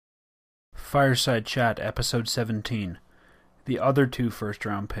Fireside Chat, Episode 17. The other two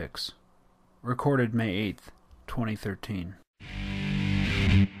first-round picks. Recorded May 8th, 2013.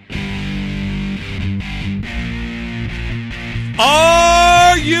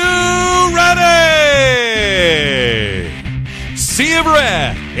 Are you ready? Sea of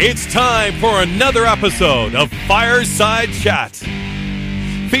Red, it's time for another episode of Fireside Chat.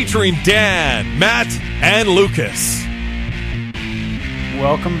 Featuring Dan, Matt, and Lucas.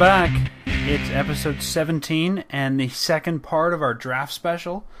 Welcome back. It's episode 17 and the second part of our draft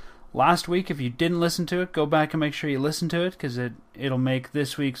special. Last week, if you didn't listen to it, go back and make sure you listen to it because it'll make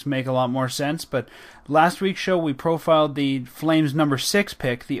this week's make a lot more sense. But last week's show, we profiled the Flames' number 6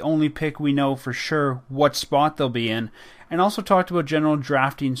 pick, the only pick we know for sure what spot they'll be in, and also talked about general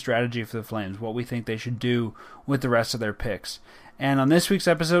drafting strategy for the Flames, what we think they should do with the rest of their picks. And on this week's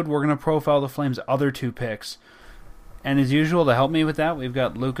episode, we're going to profile the Flames' other two picks. And as usual, to help me with that, we've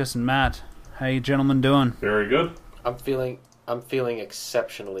got Lucas and Matt. How you gentlemen doing? Very good. I'm feeling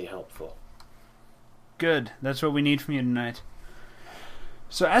exceptionally helpful. Good. That's what we need from you tonight.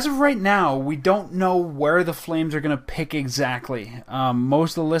 So as of right now, we don't know where the Flames are going to pick exactly.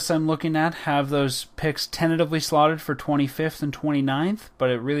 Most of the lists I'm looking at have those picks tentatively slotted for 25th and 29th,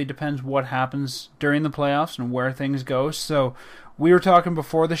 but it really depends what happens during the playoffs and where things go. So we were talking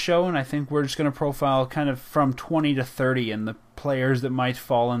before the show, and I think we're just going to profile kind of from 20 to 30 and the players that might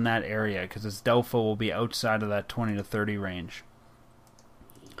fall in that area, because it's doubtful we'll be outside of that 20 to 30 range.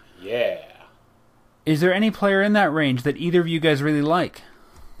 Yeah. Is there any player in that range that either of you guys really like?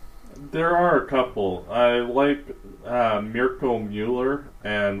 There are a couple. I like Mirko Mueller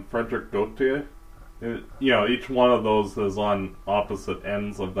and Frederick Gauthier. Each one of those is on opposite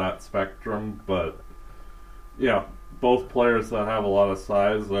ends of that spectrum, but both players that have a lot of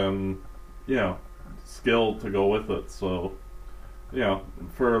size and skill to go with it. So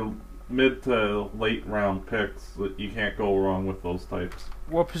for mid to late round picks, you can't go wrong with those types.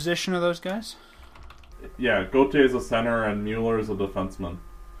 What position are those guys? Yeah, Gauthier is a center and Mueller is a defenseman.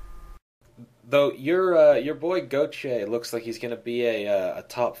 Though your boy Gauthier looks like he's going to be a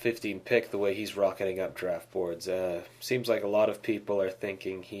top 15 pick the way he's rocketing up draft boards. Seems like a lot of people are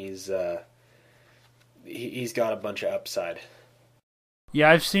thinking he's got a bunch of upside. Yeah,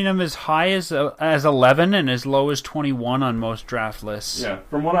 I've seen him as high as 11 and as low as 21 on most draft lists. Yeah,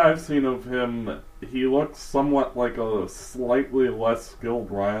 from what I've seen of him, he looks somewhat like a slightly less skilled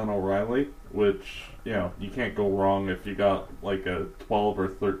Ryan O'Reilly, which, you can't go wrong if you got like a 12th or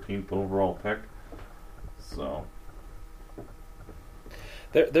 13th overall pick. So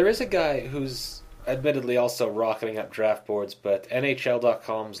There is a guy who's admittedly also rocketing up draft boards, but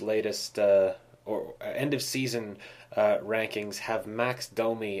NHL.com's latest or end of season rankings have Max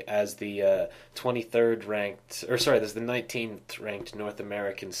Domi as the 23rd ranked, or sorry, there's the 19th ranked North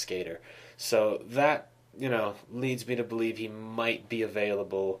American skater. So that, leads me to believe he might be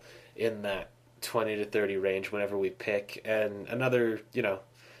available in that 20 to 30 range whenever we pick. And another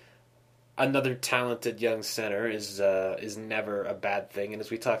talented young center is never a bad thing. And as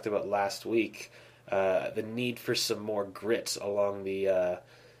we talked about last week, the need for some more grit along the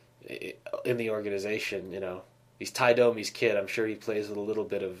in the organization, he's Ty Domi's kid. I'm sure he plays with a little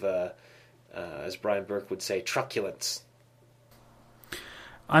bit of, as Brian Burke would say, truculence.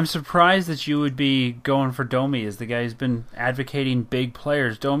 I'm surprised that you would be going for Domi, as the guy who's been advocating big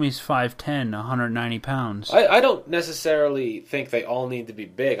players. Domi's 5'10", 190 pounds. I don't necessarily think they all need to be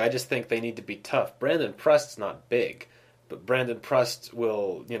big. I just think they need to be tough. Brandon Prust's not big, but Brandon Prust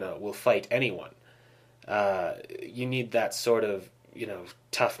will fight anyone. You need that sort of,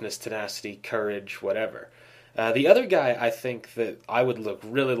 toughness, tenacity, courage, whatever. The other guy I think that I would look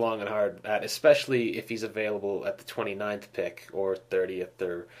really long and hard at, especially if he's available at the 29th pick or 30th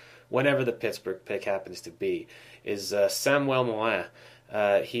or whenever the Pittsburgh pick happens to be, is Samuel Morin.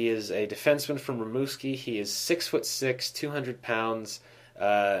 He is a defenseman from Rimouski. He is 6'6", 200 pounds,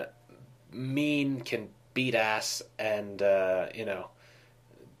 mean, can beat ass, and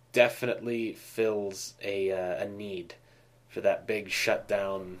definitely fills a need for that big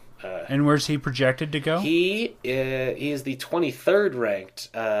shutdown. And where's he projected to go? He is the 23rd ranked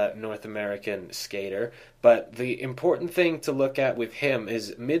North American skater, but the important thing to look at with him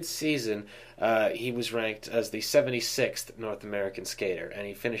is mid-season he was ranked as the 76th North American skater, and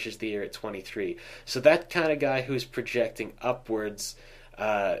he finishes the year at 23. So that kind of guy who's projecting upwards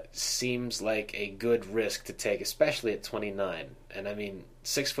seems like a good risk to take, especially at 29. And I mean,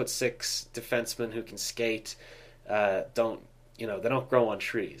 6'6" defensemen who can skate they don't grow on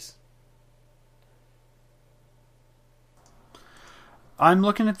trees. I'm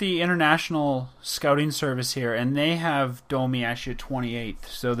looking at the international scouting service here, and they have Domi actually at 28th.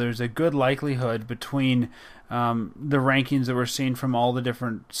 So there's a good likelihood between the rankings that we're seeing from all the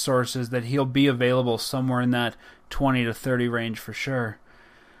different sources that he'll be available somewhere in that 20 to 30 range for sure.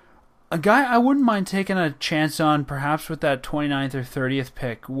 A guy I wouldn't mind taking a chance on, perhaps with that 29th or 30th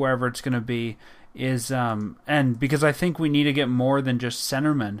pick, wherever it's going to be, is and because I think we need to get more than just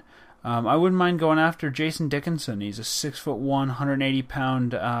centermen. I wouldn't mind going after Jason Dickinson. He's a 6'1",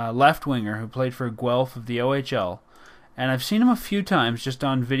 180-pound left winger who played for Guelph of the OHL, and I've seen him a few times just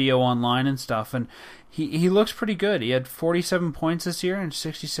on video online and stuff, and he looks pretty good. He had 47 points this year in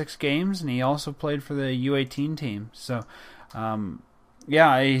 66 games, and he also played for the U18 team. So,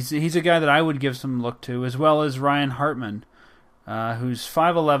 yeah, he's a guy that I would give some look to, as well as Ryan Hartman, who's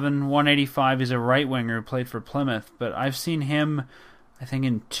 5'11", 185. He's a right winger who played for Plymouth, but I've seen him, I think,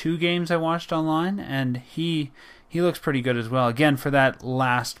 in 2 games I watched online, and he looks pretty good as well. Again, for that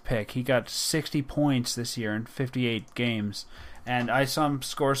last pick, he got 60 points this year in 58 games, and I saw him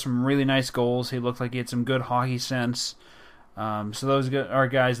score some really nice goals. He looked like he had some good hockey sense. So those are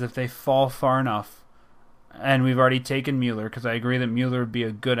guys that if they fall far enough, and we've already taken Mueller, because I agree that Mueller would be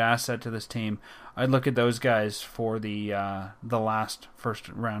a good asset to this team, I'd look at those guys for the last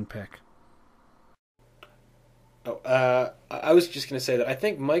first-round pick. I was just going to say that I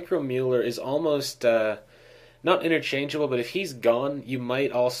think Micro Mueller is almost not interchangeable, but if he's gone, you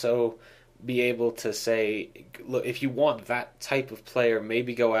might also be able to say, look, if you want that type of player,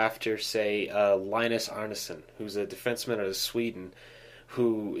 maybe go after, say, Linus Arneson, who's a defenseman out of Sweden,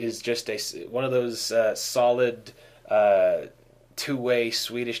 who is just one of those solid two-way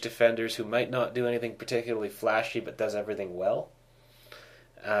Swedish defenders who might not do anything particularly flashy, but does everything well.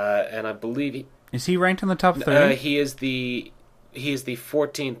 And I believe is he ranked in the top 30? He is the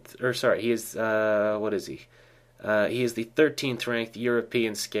 14th, or sorry, he is what is he? He is the 13th ranked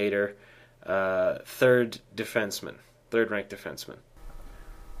European skater, third ranked defenseman.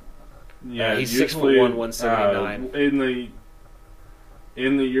 Yeah, he's usually 6'1", 179.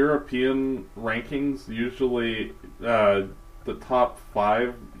 In the European rankings, usually the top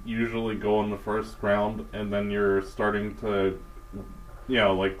 5 usually go in the first round, and then you're starting to,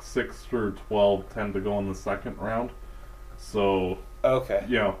 like 6 through 12 tend to go in the second round. So, okay,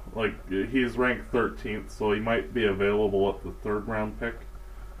 like he's ranked 13th, so he might be available at the third round pick.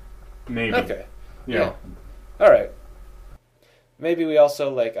 Maybe. Okay. Yeah. All right. Maybe we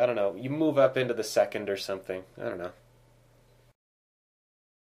also, I don't know, you move up into the second or something. I don't know.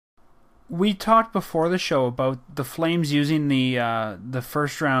 We talked before the show about the Flames using the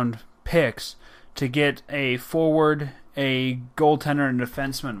first round picks to get a forward, a goaltender, and a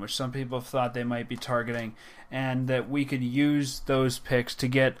defenseman, which some people have thought they might be targeting, and that we could use those picks to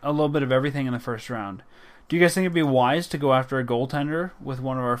get a little bit of everything in the first round. Do you guys think it'd be wise to go after a goaltender with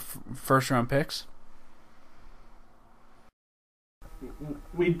one of our first round picks?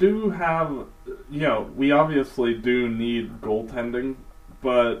 We do have, we obviously do need goaltending,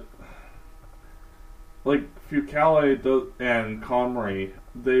 but like Fucale and Comrie,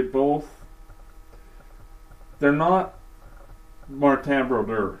 they're not Martin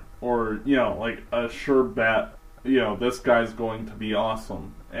Brodeur or, like a sure bet, this guy's going to be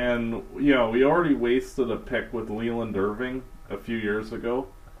awesome. And, we already wasted a pick with Leland Irving a few years ago,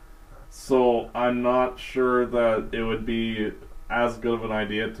 so I'm not sure that it would be as good of an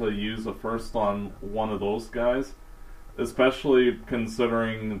idea to use a first on one of those guys, especially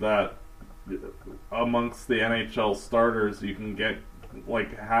considering that amongst the NHL starters, you can get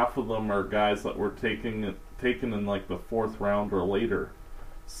like half of them are guys that were taken in like the 4th round or later.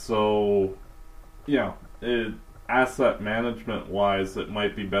 So, asset management wise, it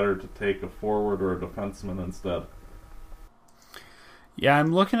might be better to take a forward or a defenseman instead. Yeah,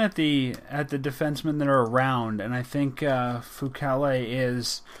 I'm looking at the defensemen that are around, and I think Fucale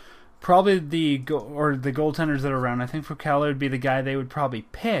is probably the goaltenders that are around. I think Fucale would be the guy they would probably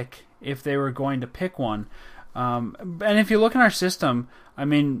pick if they were going to pick one. And if you look in our system, I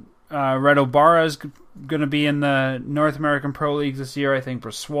mean, Red O'Bara is going to be in the North American Pro Leagues this year. I think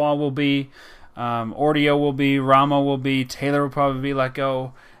Brossoit will be, Ordio will be, Rama will be, Taylor will probably be let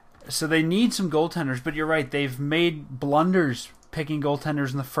go. So they need some goaltenders, but you're right, they've made blunders picking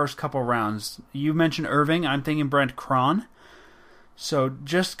goaltenders in the first couple rounds. You mentioned Irving, I'm thinking Brent Cron. So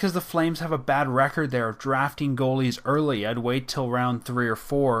just because the Flames have a bad record there of drafting goalies early, I'd wait till round 3 or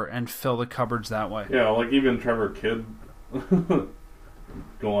 4 and fill the cupboards that way. Yeah, like even Trevor Kidd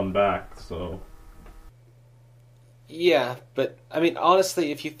going back, so... Yeah, but, I mean,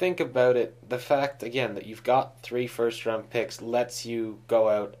 honestly, if you think about it, the fact, again, that you've got 3 first-round picks lets you go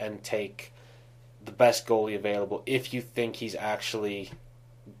out and take the best goalie available if you think he's actually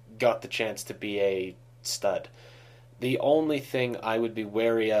got the chance to be a stud. The only thing I would be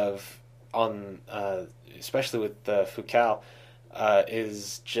wary of on, especially with Foucault,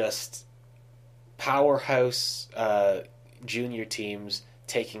 is just powerhouse junior teams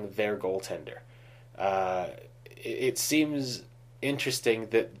taking their goaltender. It seems interesting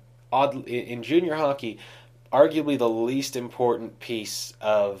that in junior hockey, arguably the least important piece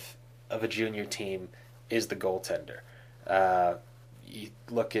of a junior team is the goaltender. You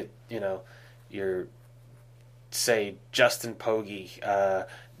look at, your, say, Justin Pogge,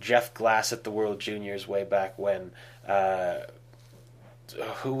 Jeff Glass at the World Juniors way back when.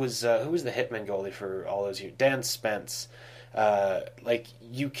 Who was the hitman goalie for all those years? Dan Spence.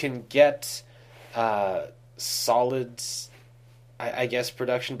 You can get solid, I guess,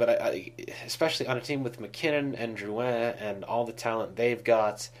 production, but I especially on a team with McKinnon and Drouin and all the talent they've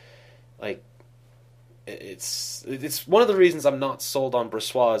got, it's one of the reasons I'm not sold on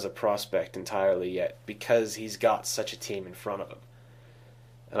Brossoit as a prospect entirely yet, because he's got such a team in front of him.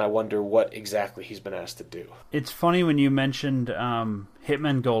 And I wonder what exactly he's been asked to do. It's funny when you mentioned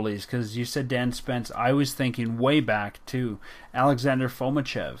hitman goalies, because you said Dan Spence. I was thinking way back to Alexander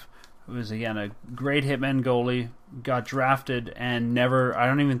Fomichev, who was, again, a great hitman goalie, got drafted, and I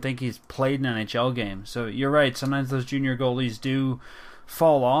don't even think he's played an NHL game. So you're right, sometimes those junior goalies do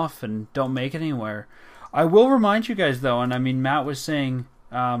fall off and don't make it anywhere. I will remind you guys, though, and I mean, Matt was saying,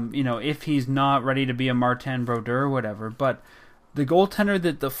 if he's not ready to be a Martin Brodeur or whatever, but the goaltender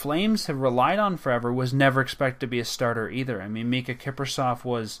that the Flames have relied on forever was never expected to be a starter either. I mean, Mika Kiprusoff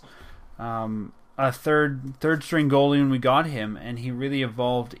was a third string goalie when we got him, and he really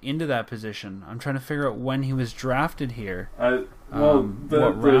evolved into that position. I'm trying to figure out when he was drafted here. The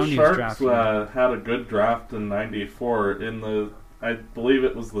Sharks had a good draft in '94. I believe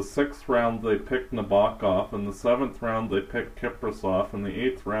it was the 6th round they picked Nabokov, in the 7th round they picked Kiprusoff, in the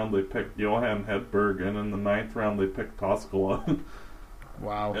 8th round they picked Johan Hedberg, and in the 9th round they picked Toskala.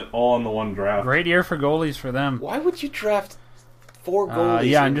 Wow. All in the one draft. Great year for goalies for them. Why would you draft 4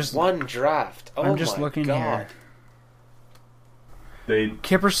 goalies in one draft? Oh, I'm just looking God. here.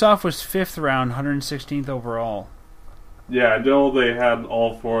 Kiprusoff was 5th round, 116th overall. Yeah, I know they had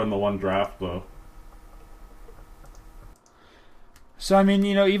all 4 in the one draft, though. So, I mean,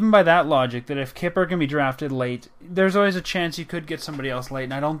 even by that logic, that if Kipper can be drafted late, there's always a chance you could get somebody else late,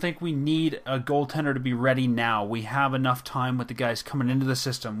 and I don't think we need a goaltender to be ready now. We have enough time with the guys coming into the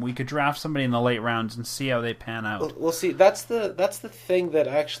system. We could draft somebody in the late rounds and see how they pan out. Well, see, that's the thing that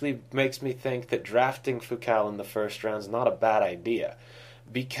actually makes me think that drafting Foucault in the first round is not a bad idea,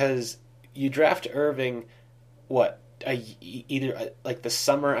 because you draft Irving, either the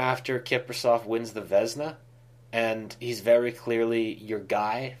summer after Kiprusoff wins the Vezina, and he's very clearly your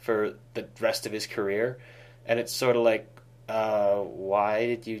guy for the rest of his career. And it's sort of like, why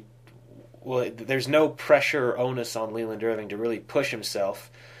did you... Well, there's no pressure or onus on Leland Irving to really push himself,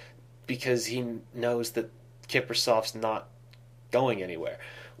 because he knows that Kiprusoff's not going anywhere.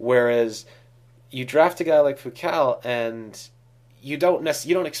 Whereas you draft a guy like Foucault, and you don't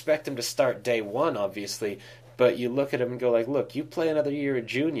expect him to start day one, obviously, but you look at him and go look, you play another year at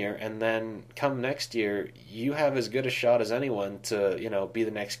junior, and then come next year, you have as good a shot as anyone to, be the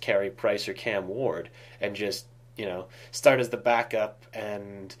next Carey Price or Cam Ward, and just, start as the backup,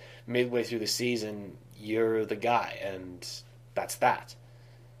 and midway through the season, you're the guy, and that's that.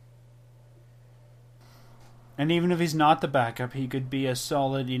 And even if he's not the backup, he could be a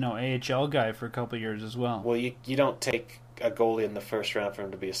solid, AHL guy for a couple of years as well. Well, you don't take a goalie in the first round for him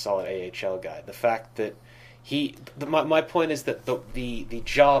to be a solid AHL guy. The fact that my point is that the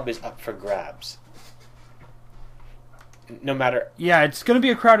job is up for grabs. No matter. Yeah, it's going to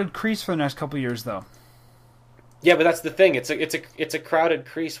be a crowded crease for the next couple of years, though. Yeah, but that's the thing. It's a crowded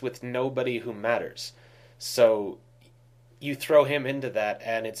crease with nobody who matters. So you throw him into that,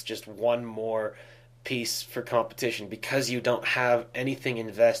 and it's just one more piece for competition, because you don't have anything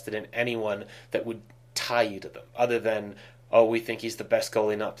invested in anyone that would tie you to them, other than, oh, we think he's the best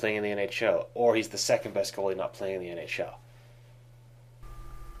goalie not playing in the NHL, or he's the second best goalie not playing in the NHL.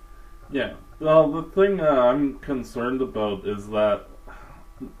 Yeah. Well, the thing I'm concerned about is that,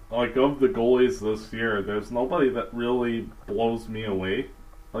 of the goalies this year, there's nobody that really blows me away.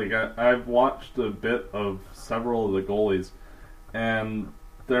 I've watched a bit of several of the goalies, and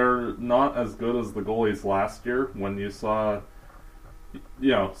they're not as good as the goalies last year, when you saw,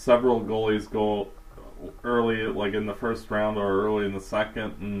 several goalies go early, in the first round or early in the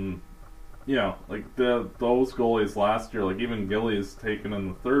second, and those goalies last year, even Gillies taken in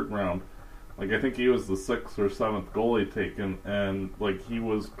the 3rd round, I think he was the 6th or 7th goalie taken, and he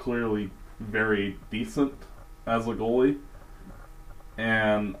was clearly very decent as a goalie.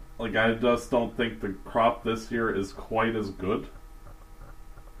 And I just don't think the crop this year is quite as good.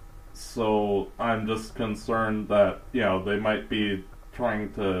 So I'm just concerned that, they might be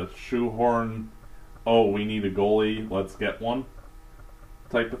trying to shoehorn, we need a goalie, let's get one,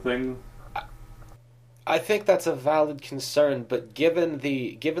 type of thing. I think that's a valid concern, but given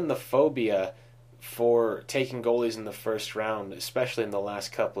the phobia for taking goalies in the first round, especially in the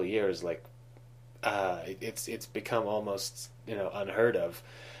last couple of years, it's become almost unheard of.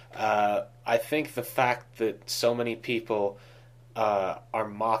 I think the fact that so many people are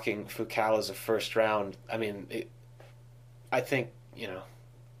mocking Foucault as a first round, I think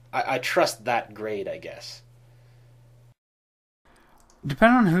I trust that grade, I guess.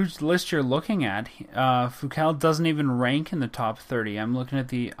 Depending on whose list you're looking at, Foucault doesn't even rank in the top 30. I'm looking at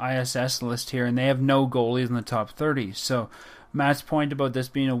the ISS list here, and they have no goalies in the top 30. So Matt's point about this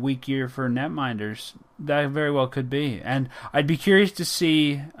being a weak year for netminders, that very well could be. And I'd be curious to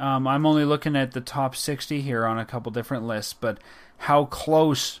see, I'm only looking at the top 60 here on a couple different lists, but how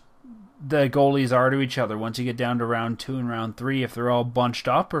close the goalies are to each other once you get down to round 2 and round 3, if they're all bunched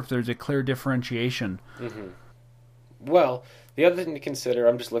up or if there's a clear differentiation. Mm-hmm. Well, the other thing to consider,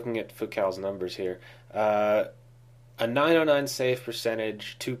 I'm just looking at Foucault's numbers here. A .909 save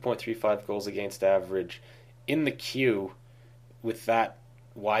percentage, 2.35 goals against average. In the queue, with that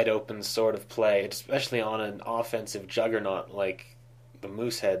wide open sort of play, especially on an offensive juggernaut like the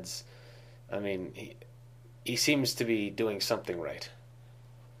Mooseheads, he seems to be doing something right.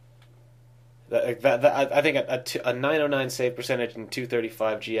 I think a .909 save percentage and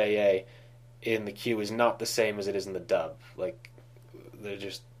 235 GAA in the queue is not the same as it is in the dub. They're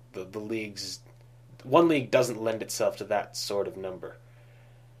just the leagues. One league doesn't lend itself to that sort of number.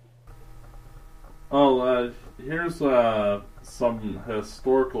 Here's some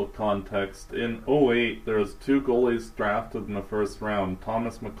historical context. In 2008, there was 2 goalies drafted in the first round,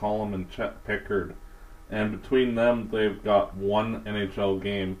 Thomas McCollum and Chet Pickard. And between them, they've got 1 NHL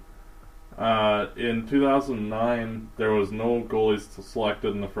game. In 2009, there was no goalies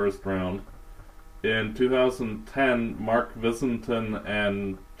selected in the first round. In 2010, Mark Visentin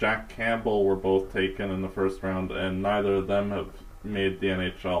and Jack Campbell were both taken in the first round, and neither of them have made the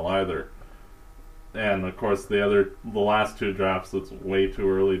NHL either. And of course, the last 2 drafts, it's way too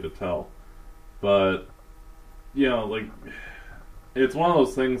early to tell. But it's one of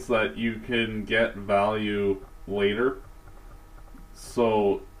those things that you can get value later.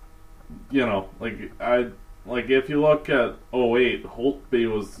 So, if you look at 2008, Holtby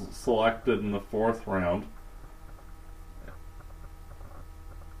was selected in the 4th round.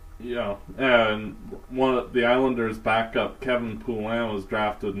 And one of the Islanders' backup, Kevin Poulin, was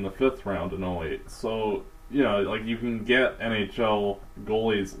drafted in the 5th round in 2008. So, you can get NHL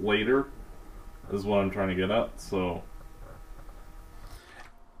goalies later, is what I'm trying to get at. So,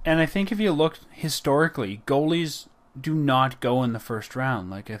 and I think if you look historically, goalies do not go in the first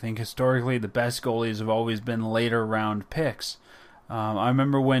round. I think historically the best goalies have always been later round picks. I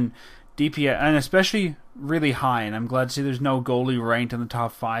remember when DP, and especially really high, and I'm glad to see there's no goalie ranked in the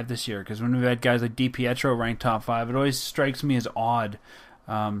top 5 this year, because when we've had guys like DiPietro ranked top 5, it always strikes me as odd.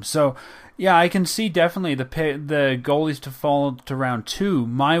 So yeah, I can see definitely the goalies to fall to round 2.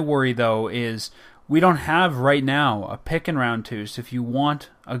 My worry though is we don't have right now a pick in round 2, so if you want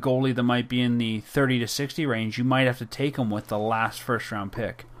a goalie that might be in the 30 to 60 range, you might have to take him with the last first round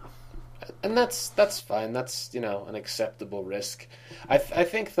pick. And that's fine. That's an acceptable risk. I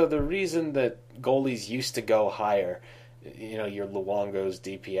think though the reason that goalies used to go higher, your Luongos,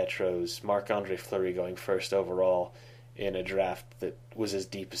 DiPietros, Marc-Andre Fleury going first overall in a draft that was as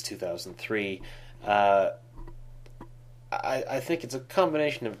deep as 2003. I think it's a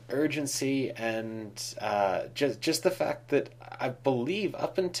combination of urgency and just the fact that I believe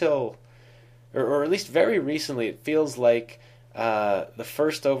up until, or at least very recently, it feels like the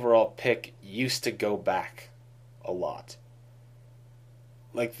first overall pick used to go back a lot.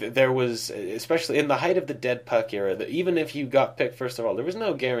 There was, especially in the height of the dead puck era, that even if you got picked first overall, there was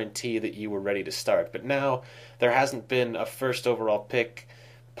no guarantee that you were ready to start. But now there hasn't been a first overall pick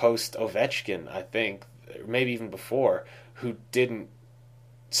post Ovechkin, I think, maybe even before, who didn't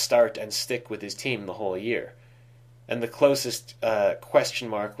start and stick with his team the whole year. And the closest question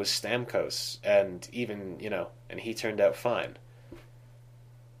mark was Stamkos, and even, and he turned out fine.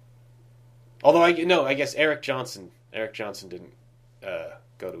 Although I guess Eric Johnson didn't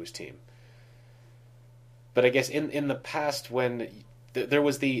go to his team. But I guess in the past, when there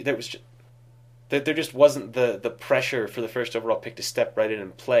just wasn't the pressure for the first overall pick to step right in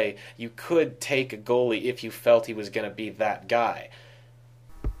and play, you could take a goalie if you felt he was going to be that guy.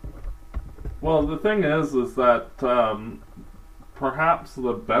 Well, the thing is that perhaps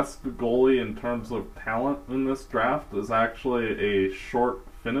the best goalie in terms of talent in this draft is actually a short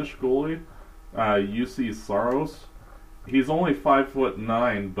Finnish goalie, UC Saros. He's only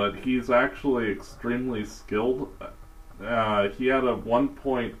 5'9", but he's actually extremely skilled. He had a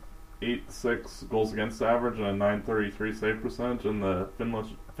 1.86 goals against average and a 933 save percentage in the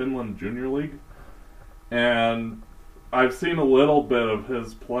Finland Junior League. And I've seen a little bit of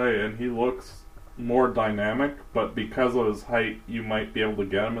his play, and he looks more dynamic, but because of his height, you might be able to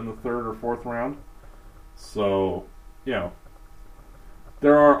get him in the 3rd or 4th round. So,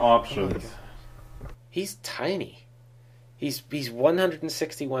 there are options. He's tiny. He's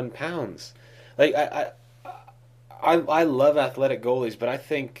 161 pounds. Like I love athletic goalies, but I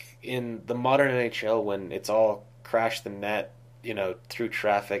think in the modern NHL, when it's all crash the net, through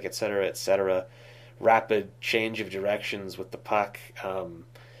traffic, etc., rapid change of directions with the puck,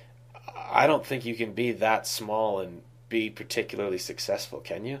 I don't think you can be that small and be particularly successful,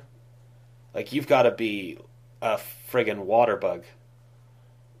 can you? Like, you've got to be a friggin' water bug.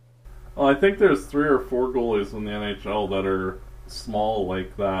 Well, I think there's 3 or 4 goalies in the NHL that are small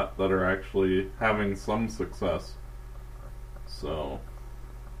like that are actually having some success. So,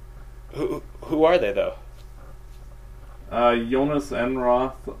 who are they, though? Jonas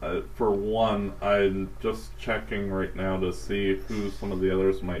Enroth, for one. I'm just checking right now to see who some of the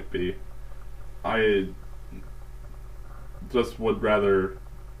others might be. I just would rather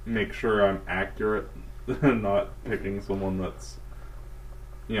make sure I'm accurate than not picking someone that's,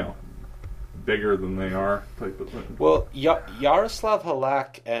 bigger than they are, type of thing. Well, Yaroslav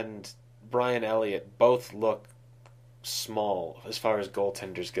Halak and Brian Elliott both look small as far as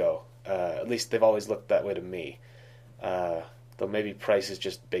goaltenders go. At least they've always looked that way to me. Though maybe Price is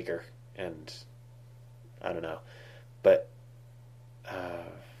just bigger, and I don't know. But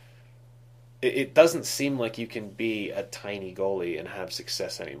it doesn't seem like you can be a tiny goalie and have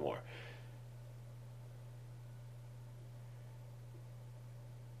success anymore.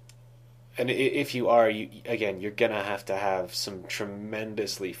 And if you are, you're going to have some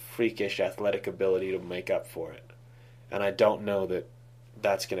tremendously freakish athletic ability to make up for it. And I don't know that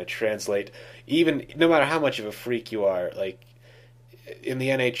that's going to translate, even no matter how much of a freak you are. Like in the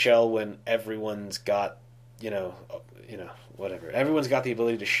NHL, when everyone's got, whatever, everyone's got the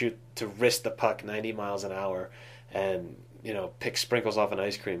ability to wrist the puck 90 miles an hour and, pick sprinkles off an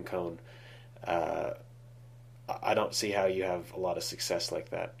ice cream cone. I don't see how you have a lot of success like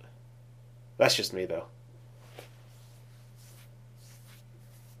that. That's just me, though.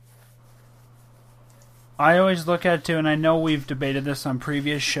 I always look at it too, and I know we've debated this on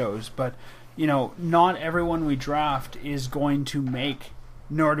previous shows, but not everyone we draft is going to make,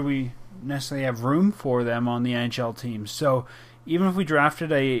 nor do we necessarily have room for them on the NHL team. So even if we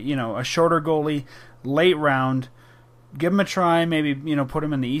drafted a shorter goalie late round, give him a try. Maybe put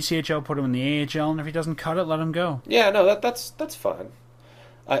him in the ECHL, put him in the AHL, and if he doesn't cut it, let him go. Yeah, no, that's fine.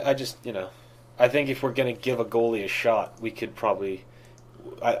 I just I think if we're going to give a goalie a shot, we could probably.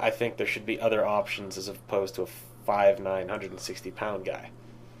 I think there should be other options as opposed to a 5'9", 160-pound guy.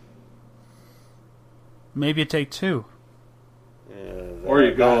 Maybe you take 2. Or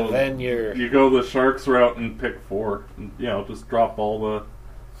you go the Sharks route and pick 4. Just drop all the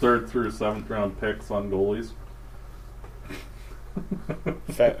 3rd through 7th round picks on goalies.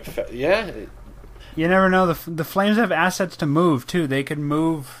 Yeah. You never know. The Flames have assets to move too. They could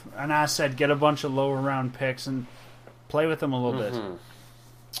move an asset, get a bunch of lower round picks, and play with them a little bit.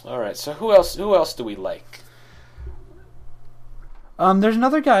 All right. So who else do we like? There's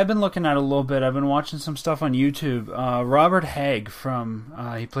another guy I've been looking at a little bit. I've been watching some stuff on YouTube. Robert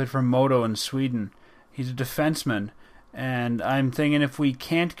Hägg he played for Modo in Sweden. He's a defenseman, and I'm thinking if we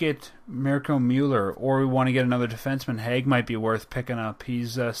can't get Mirko Mueller or we want to get another defenseman, Hägg might be worth picking up.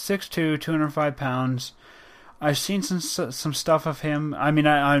 He's 6'2", 205 pounds. I've seen some stuff of him. I mean,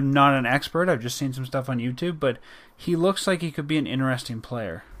 I'm not an expert. I've just seen some stuff on YouTube, but he looks like he could be an interesting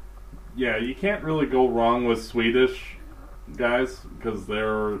player. Yeah, you can't really go wrong with Swedish guys because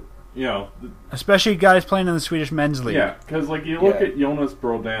they're, especially guys playing in the Swedish men's league. Yeah, because you look at Jonas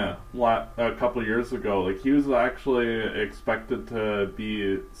Brodin a couple of years ago. He was actually expected to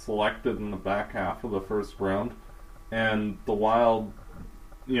be selected in the back half of the first round, and the Wild,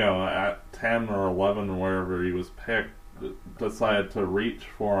 at 10 or 11 or wherever he was picked, decided to reach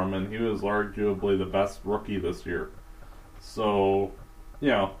for him, and he was arguably the best rookie this year. So,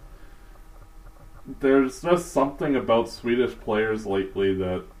 there's just something about Swedish players lately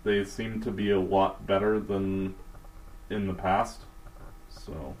that they seem to be a lot better than in the past.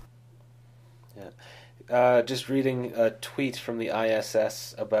 So, yeah, Just reading a tweet from the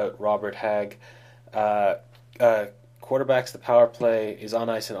ISS about Robert Hagg. Quarterbacks the power play, is on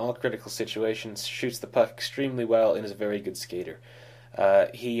ice in all critical situations, shoots the puck extremely well, and is a very good skater.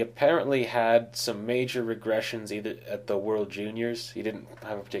 He apparently had some major regressions either at the World Juniors. He didn't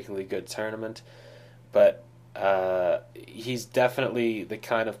have a particularly good tournament, but he's definitely the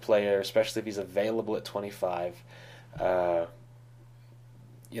kind of player, especially if he's available at 25. I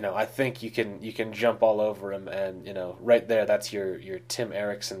think you can jump all over him, and right there, that's your Tim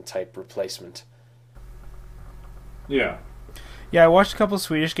Eriksson type replacement. Yeah. Yeah, I watched a couple of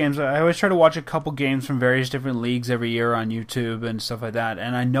Swedish games. I always try to watch a couple games from various different leagues every year on YouTube and stuff like that.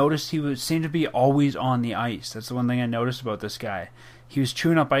 And I noticed seemed to be always on the ice. That's the one thing I noticed about this guy. He was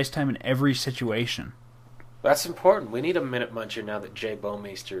chewing up ice time in every situation. That's important. We need a minute muncher now that Jay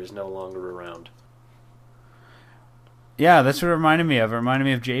Bowmeister is no longer around. Yeah, that's what it reminded me of. It reminded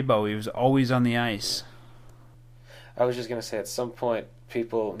me of J-Bo. He was always on the ice. I was just going to say, at some point,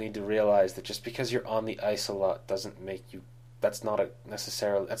 people need to realize that just because you're on the ice a lot doesn't make you... That's not a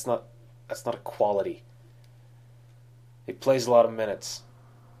quality. He plays a lot of minutes.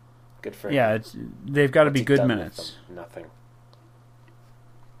 Good for him. Yeah, they've got to be good minutes. Nothing.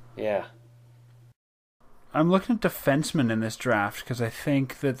 Yeah. I'm looking at defensemen in this draft because I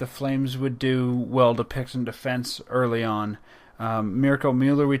think that the Flames would do well to pick some defense early on. Mirko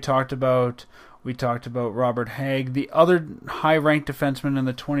Mueller we talked about. We talked about Robert Hagg. The other high-ranked defenseman in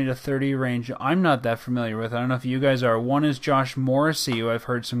the 20 to 30 range I'm not that familiar with. I don't know if you guys are. One is Josh Morrissey, who I've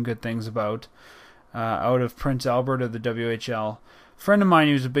heard some good things about, out of Prince Albert of the WHL. A friend of mine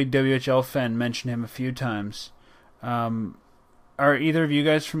who's a big WHL fan mentioned him a few times. Are either of you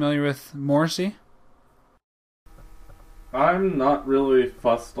guys familiar with Morrissey? I'm not really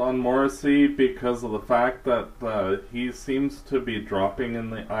fussed on Morrissey because of the fact that he seems to be dropping in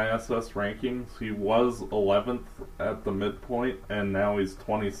the ISS rankings. He was 11th at the midpoint, and now he's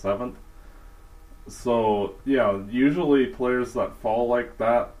 27th. So, yeah, usually players that fall like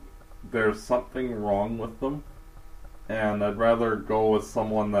that, there's something wrong with them. And I'd rather go with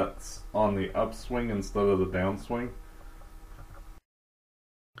someone that's on the upswing instead of the downswing.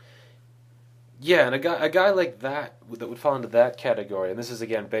 Yeah, and a guy like that would fall into that category, and this is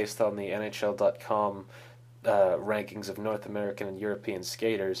again based on the NHL.com rankings of North American and European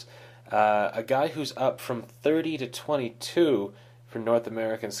skaters. A guy who's up from 30 to 22 for North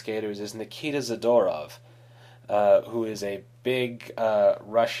American skaters is Nikita Zadorov, who is a big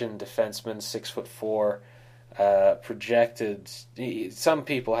Russian defenseman, 6'4", projected. Some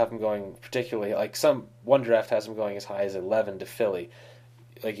people have him going particularly, one draft has him going as high as 11 to Philly.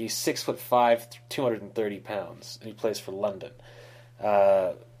 Like, he's 6'5", 230 pounds, and he plays for London.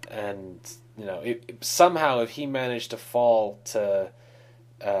 Somehow, if he managed to fall to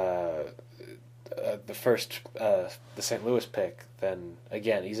the St. Louis pick, then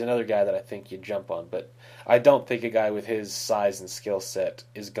again, he's another guy that I think you'd jump on. But I don't think a guy with his size and skill set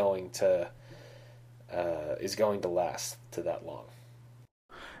is going to last to that long.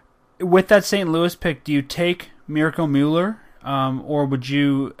 With that St. Louis pick, do you take Mirko Mueller? Or would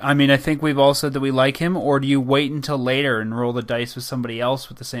you... I think we've all said that we like him, or do you wait until later and roll the dice with somebody else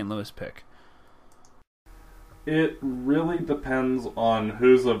with the St. Louis pick? It really depends on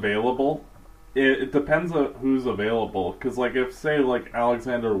who's available. It depends on who's available, because if, say,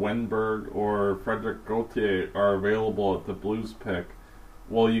 Alexander Wenberg or Frederick Gauthier are available at the Blues pick,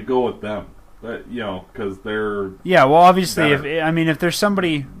 well, you go with them. Because they're... Yeah, well, obviously, if there's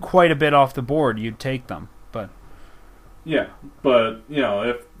somebody quite a bit off the board, you'd take them, but... Yeah, but,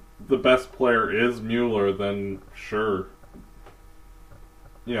 if the best player is Mueller, then sure.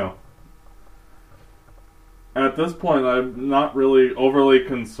 At this point, I'm not really overly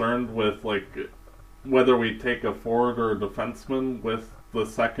concerned with, whether we take a forward or a defenseman with the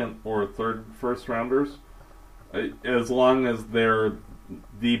second or third first-rounders, as long as they're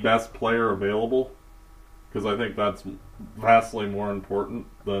the best player available, because I think that's vastly more important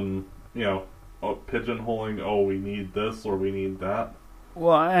than, pigeonholing, we need this or we need that.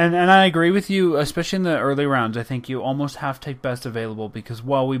 Well, and I agree with you, especially in the early rounds. I think you almost have to take best available because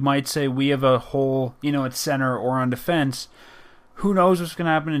while we might say we have a hole, at center or on defense, who knows what's going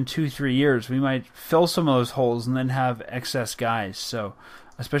to happen in 2-3 years. We might fill some of those holes and then have excess guys. So,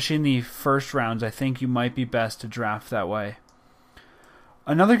 especially in the first rounds, I think you might be best to draft that way.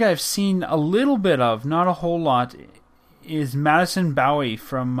 Another guy I've seen a little bit of, not a whole lot, is Madison Bowie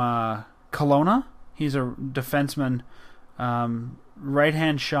from Kelowna. He's a defenseman,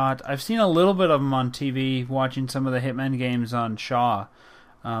 right-hand shot. I've seen a little bit of him on TV, watching some of the Hitmen games on Shaw.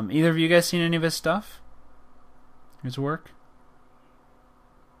 Either of you guys seen any of his stuff? His work?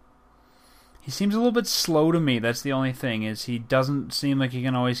 he seems a little bit slow to me. That's the only thing, is he doesn't seem like he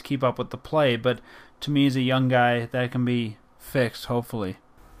can always keep up with the play. But to me, as a young guy, that can be fixed, hopefully.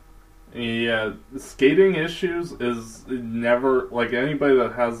 Yeah, skating issues is never, like, anybody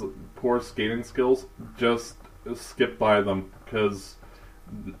that has poor skating skills, just skip by them, because,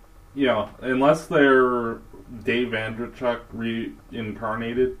 you know, unless they're Dave Andrechuk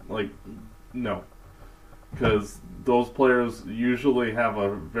reincarnated, like, no. Because those players usually have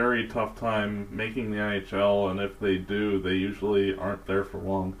a very tough time making the NHL, and if they do, they usually aren't there for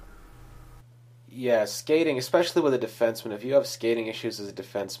long. Yeah, skating, especially with a defenseman, if you have skating issues as a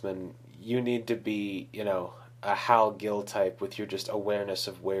defenseman, you need to be, you know, a Hal Gill type with your just awareness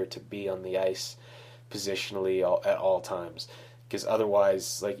of where to be on the ice positionally at all times. Because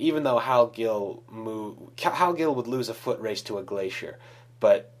otherwise, like, even though Hal Gill would lose a foot race to a glacier,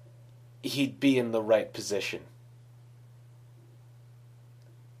 but he'd be in the right position.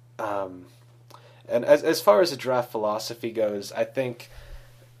 And as far as the draft philosophy goes, I think,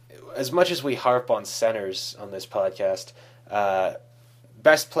 as much as we harp on centers on this podcast,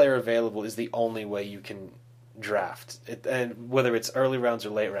 best player available is the only way you can draft, and whether it's early rounds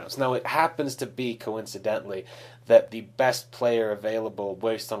or late rounds. Now, it happens to be, coincidentally, that the best player available,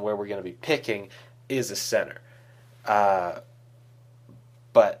 based on where we're going to be picking, is a center.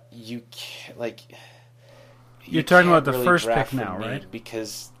 But you can't, like... You're talking about the really first pick now, right?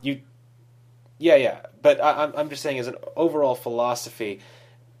 Because you... Yeah. But I'm just saying, as an overall philosophy,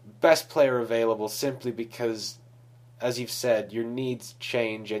 best player available, simply because, as you've said, your needs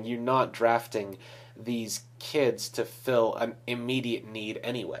change, and you're not drafting these kids to fill an immediate need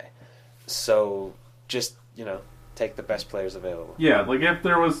anyway. So just, you know, take the best players available. Yeah, like if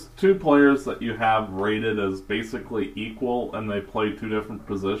there was two players that you have rated as basically equal and they play two different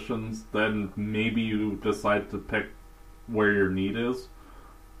positions, then maybe you decide to pick where your need is.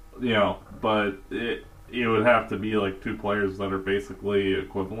 You know, but it would have to be like two players that are basically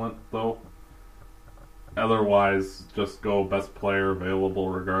equivalent, though. Otherwise, just go best player available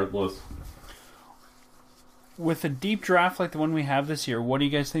regardless. With a deep draft like the one we have this year, what do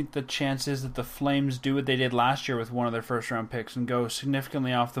you guys think the chance is that the Flames do what they did last year with one of their first-round picks and go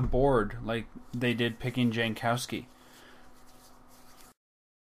significantly off the board like they did picking Jankowski?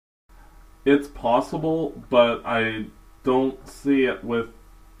 It's possible, but I don't see it with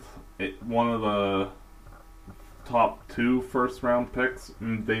one of the top two first-round picks.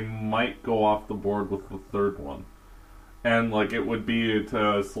 They might go off the board with the third one. And, like, it would be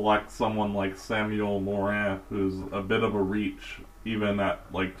to select someone like Samuel Morin, who's a bit of a reach, even at,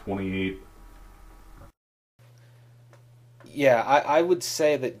 like, 28. Yeah, I would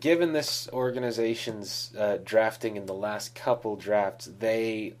say that given this organization's drafting in the last couple drafts,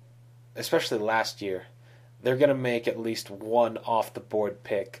 they, especially last year, they're going to make at least one off-the-board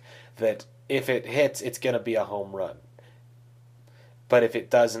pick that, if it hits, it's going to be a home run. But if it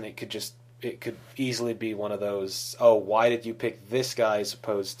doesn't, it could easily be one of those, oh, why did you pick this guy as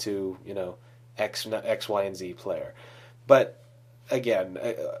opposed to, you know, X, Y, and Z player? But, again,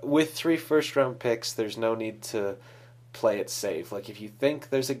 with 3 first-round picks, there's no need to play it safe. Like, if you think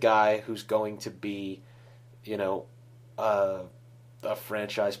there's a guy who's going to be, you know, a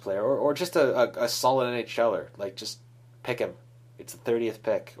franchise player, or just a solid NHLer, like, just pick him. It's the 30th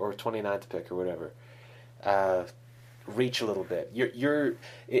pick, or 29th pick, or whatever. Reach a little bit.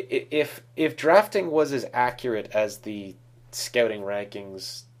 If drafting was as accurate as the scouting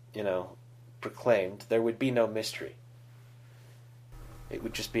rankings, you know, proclaimed, there would be no mystery. It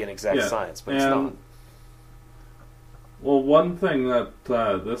would just be an exact science, but it's not. Well, one thing that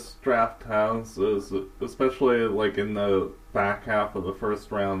this draft has is, especially like in the back half of the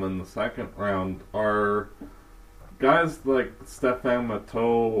first round and the second round, are guys like Stefan Matteau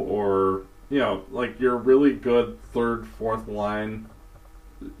or, you know, like your really good third, fourth line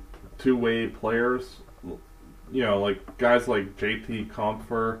two-way players. You know, like guys like JT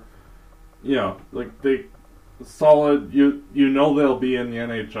Compher. You know, like they solid. You know they'll be in the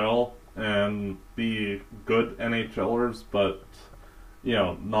NHL and be good NHLers, but you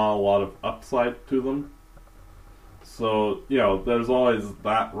know, not a lot of upside to them. So, you know, there's always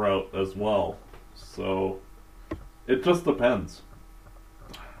that route as well. So it just depends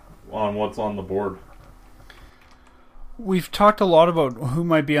on what's on the board. We've talked a lot about who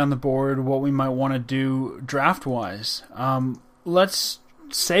might be on the board, what we might want to do draft-wise. Let's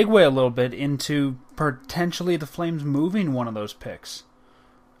segue a little bit into potentially the Flames moving one of those picks.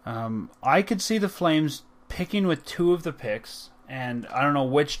 I could see the Flames picking with 2 of the picks, and I don't know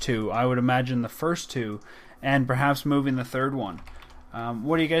which 2. I would imagine the first 2, and perhaps moving the third one.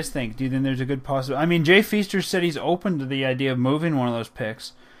 What do you guys think? Do you think there's a good possibility? I mean, Jay Feaster said he's open to the idea of moving one of those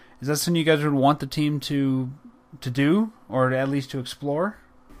picks, Is that something you guys would want the team to do, or at least to explore?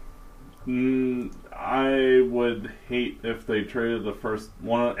 I would hate if they traded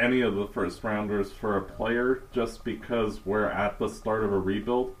any of the first rounders for a player, just because we're at the start of a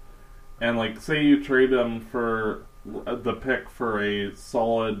rebuild. And like, say you trade them for the pick for a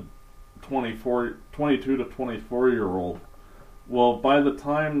solid 22 to 24-year-old. Well, by the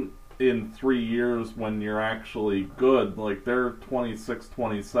time in 3 years when you're actually good, like, they're 26,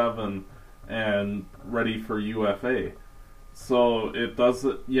 27 and ready for UFA. So it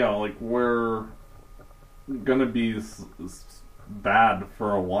doesn't, like, we're gonna be bad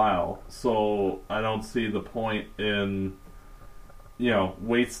for a while. So I don't see the point in,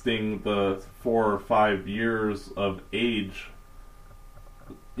 wasting the 4 or 5 years of age.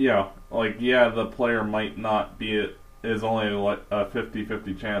 The player might not is only like a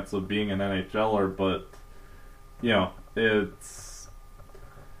 50-50 chance of being an NHLer, but,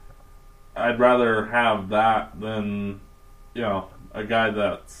 I'd rather have that than, a guy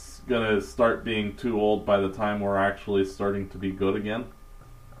that's going to start being too old by the time we're actually starting to be good again.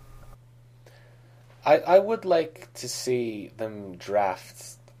 I would like to see them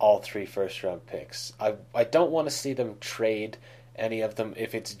draft all 3 first-round picks. I don't want to see them trade any of them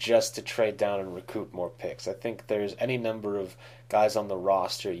if it's just to trade down and recoup more picks. I think there's any number of guys on the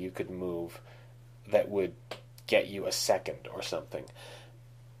roster you could move that would get you a second or something.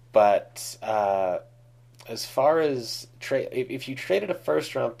 But as far as if you traded a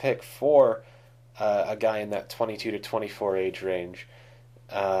first-round pick for a guy in that 22 to 24 age range,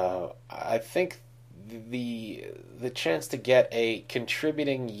 I think the chance to get a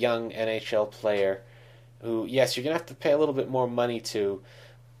contributing young NHL player who, yes, you're going to have to pay a little bit more money to,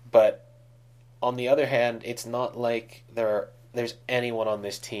 but on the other hand, it's not like there's anyone on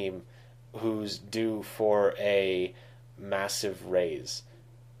this team who's due for a massive raise.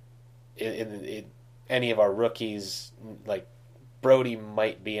 In any of our rookies, like Brody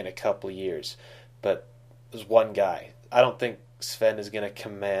might be in a couple years, but there's one guy. I don't think Sven is going to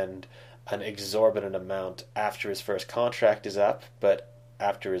command an exorbitant amount after his first contract is up, but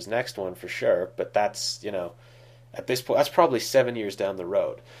after his next one for sure. But that's, at this point, that's probably 7 years down the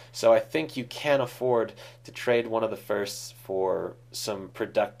road. So I think you can afford to trade one of the firsts for some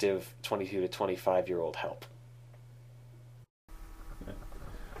productive 22 to 25-year-old help.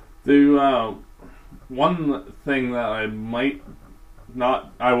 One thing that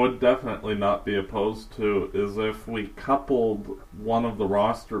I would definitely not be opposed to is if we coupled one of the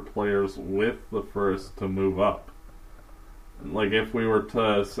roster players with the first to move up. Like, if we were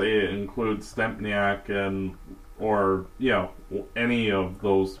to, say, include Stempniak or any of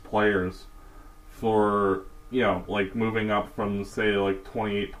those players for, like, moving up from, say, like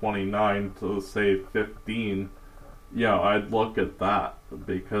 28, 29 to, say, 15, I'd look at that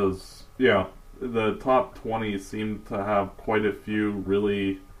because, the top 20 seem to have quite a few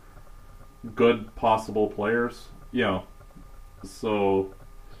really good possible players, so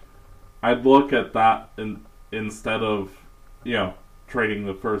I'd look at that instead of, trading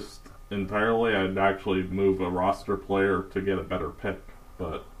the first entirely. I'd actually move a roster player to get a better pick,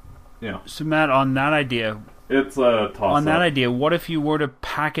 but, So Matt, on that idea, it's a toss-up. On that idea, what if you were to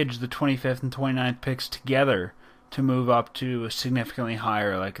package the 25th and 29th picks together to move up to significantly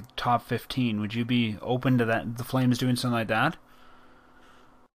higher, like top 15? Would you be open to that? The Flames doing something like that?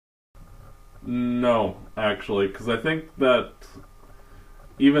 No, actually, because I think that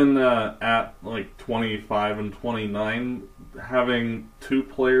even at like 25 and 29, having 2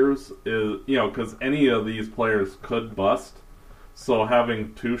 players is, because any of these players could bust, so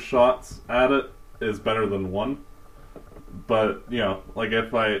having 2 shots at it is better than 1. But, like,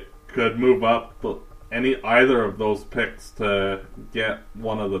 if I could move up either of those picks to get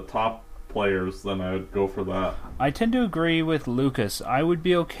one of the top players, then I would go for that. I tend to agree with Lucas. I would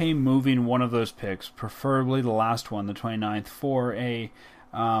be okay moving one of those picks, preferably the last one, the 29th, for an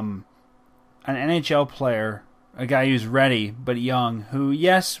NHL player, a guy who's ready but young, who,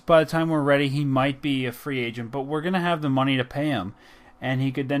 yes, by the time we're ready, he might be a free agent, but we're going to have the money to pay him. And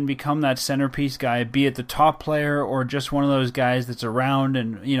he could then become that centerpiece guy, be it the top player or just one of those guys that's around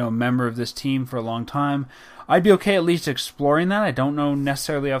and, a member of this team for a long time. I'd be okay at least exploring that. I don't know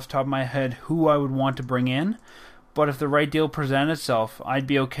necessarily off the top of my head who I would want to bring in, but if the right deal presented itself, I'd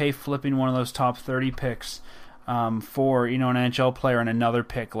be okay flipping one of those top 30 picks for, an NHL player and another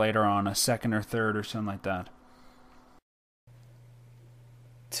pick later on, a second or third or something like that.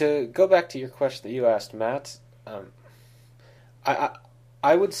 To go back to your question that you asked, Matt,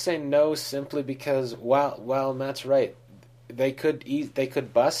 I would say no, simply because while Matt's right, they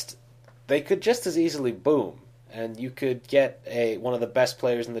could bust, they could just as easily boom. and you could get one of the best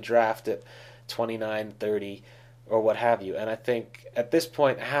players in the draft at 29, 30, or what have you. And I think at this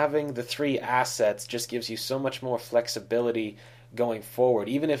point, having the 3 assets just gives you so much more flexibility going forward,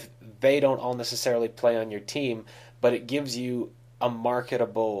 even if they don't all necessarily play on your team, but it gives you a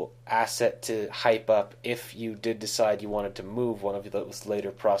marketable asset to hype up if you did decide you wanted to move one of those later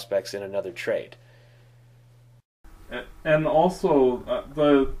prospects in another trade. And also,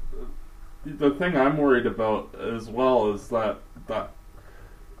 the thing I'm worried about as well is that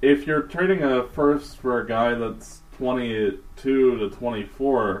if you're trading a first for a guy that's 22 to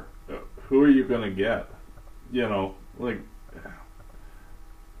 24, who are you going to get?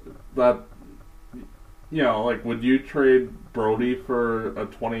 Would you trade Brody for a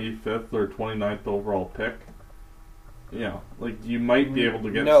 25th or 29th overall pick? You might be able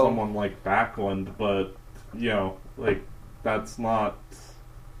to get someone like Backlund, but, that's not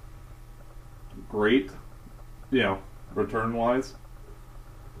great, return-wise.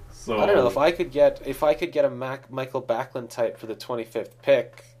 So I don't know, if I could get a Michael Backlund type for the 25th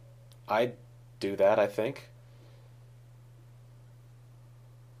pick, I'd do that, I think.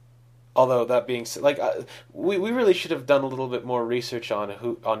 Although that being said, we really should have done a little bit more research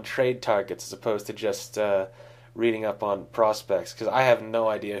on trade targets as opposed to just reading up on prospects, because I have no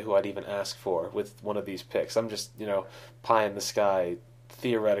idea who I'd even ask for with one of these picks. I'm just pie in the sky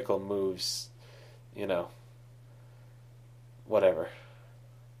theoretical moves, whatever.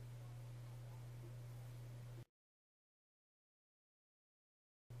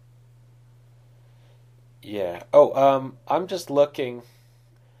 Yeah. Oh, I'm just looking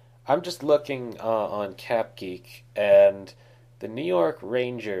on CapGeek, and the New York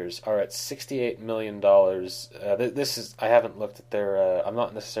Rangers are at $68 million. This is, I haven't looked at their, I'm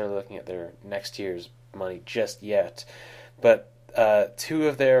not necessarily looking at their next year's money just yet, but 2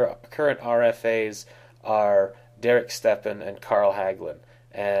 of their current RFAs are Derek Stepan and Carl Hagelin,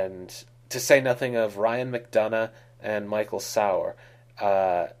 and to say nothing of Ryan McDonough and Michael Sauer.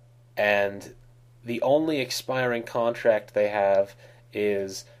 And the only expiring contract they have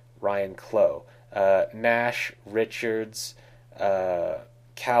is Ryan Clough. Nash, Richards,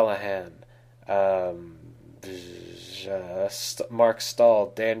 Callahan, Mark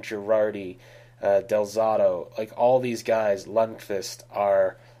Stahl, Dan Girardi, Delzato, all these guys, Lundqvist,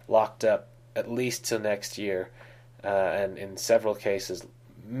 are locked up at least till next year, and in several cases,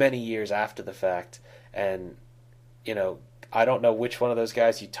 many years after the fact. And, I don't know which one of those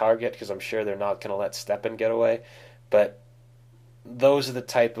guys you target, because I'm sure they're not going to let Stepan get away, but those are the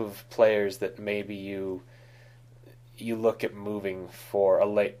type of players that maybe you look at moving for a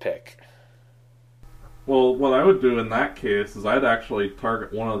late pick. Well, what I would do in that case is I'd actually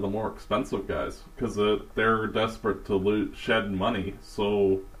target one of the more expensive guys, because they're desperate to shed money.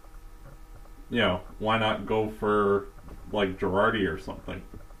 So, why not go for Girardi or something?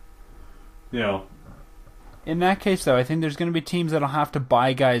 In that case, though, I think there's going to be teams that'll have to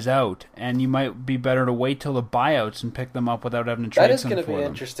buy guys out, and you might be better to wait till the buyouts and pick them up without having to trade them for them. That is going to be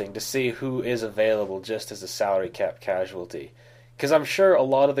interesting to see who is available just as a salary cap casualty. Because I'm sure a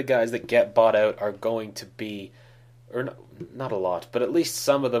lot of the guys that get bought out are going to be, or not a lot, but at least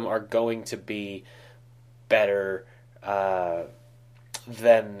some of them are going to be better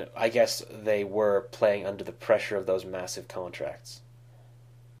than I guess they were playing under the pressure of those massive contracts.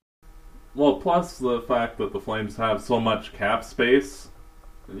 Well, plus the fact that the Flames have so much cap space,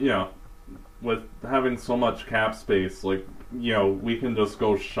 with having so much cap space, we can just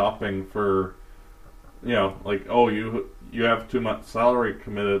go shopping for, you have too much salary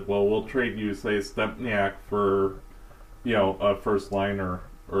committed, well, we'll trade you, say, Stempniak for, a first liner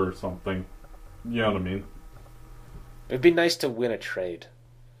or something. You know what I mean? It'd be nice to win a trade.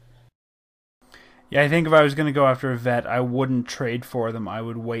 Yeah, I think if I was going to go after a vet, I wouldn't trade for them. I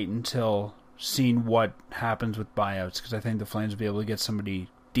would wait until seeing what happens with buyouts, because I think the Flames will be able to get somebody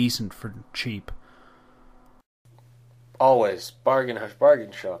decent for cheap. Always bargain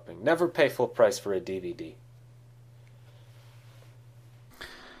shopping. Never pay full price for a DVD.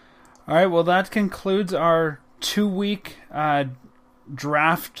 All right, well, that concludes our 2-week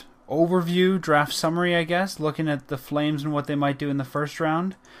draft overview, draft summary, I guess, looking at the Flames and what they might do in the first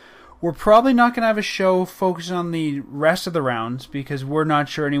round. We're probably not going to have a show focused on the rest of the rounds, because we're not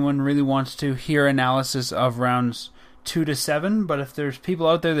sure anyone really wants to hear analysis of rounds 2 to 7, but if there's people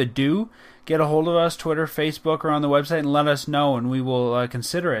out there that do, get a hold of us, Twitter, Facebook, or on the website, and let us know, and we will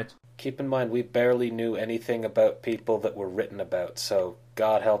consider it. Keep in mind, we barely knew anything about people that were written about, so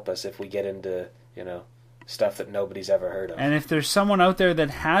God help us if we get into, stuff that nobody's ever heard of. And if there's someone out there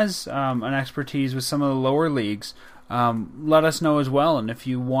that has an expertise with some of the lower leagues, let us know as well. And if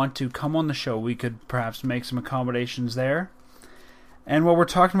you want to come on the show, we could perhaps make some accommodations there. And while we're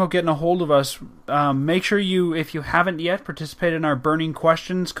talking about getting a hold of us, make sure you, if you haven't yet, participate in our Burning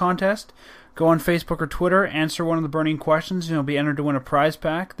Questions contest. Go on Facebook or Twitter, answer one of the burning questions, and you'll be entered to win a prize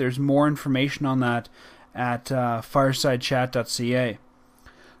pack. There's more information on that at firesidechat.ca.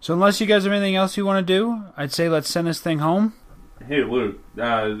 So unless you guys have anything else you want to do, I'd say let's send this thing home. Hey, Luke,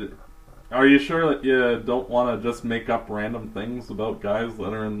 are you sure that you don't want to just make up random things about guys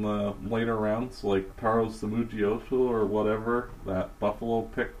that are in the later rounds, like Taro Samugioso or whatever, that Buffalo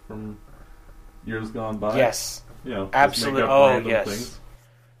pick from years gone by? Yes. You know, absolutely. Oh, yes. Things.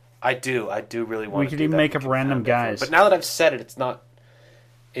 I do really want to. We could even make up random guys. But now that I've said it, it's not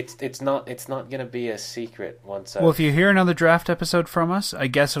going to be a secret once. Well, if you hear another draft episode from us, I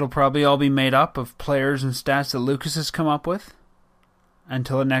guess it'll probably all be made up of players and stats that Lucas has come up with.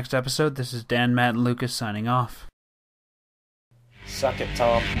 Until the next episode, this is Dan, Matt, and Lucas signing off. Suck it,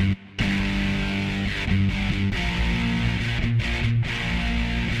 Tom.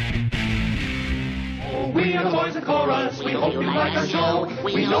 We are the boys in chorus. We hope you like our show.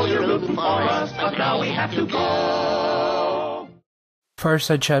 We know you're rooting for us, but now we have to go.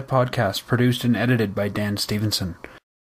 Fireside Chat Podcast, produced and edited by Dan Stevenson.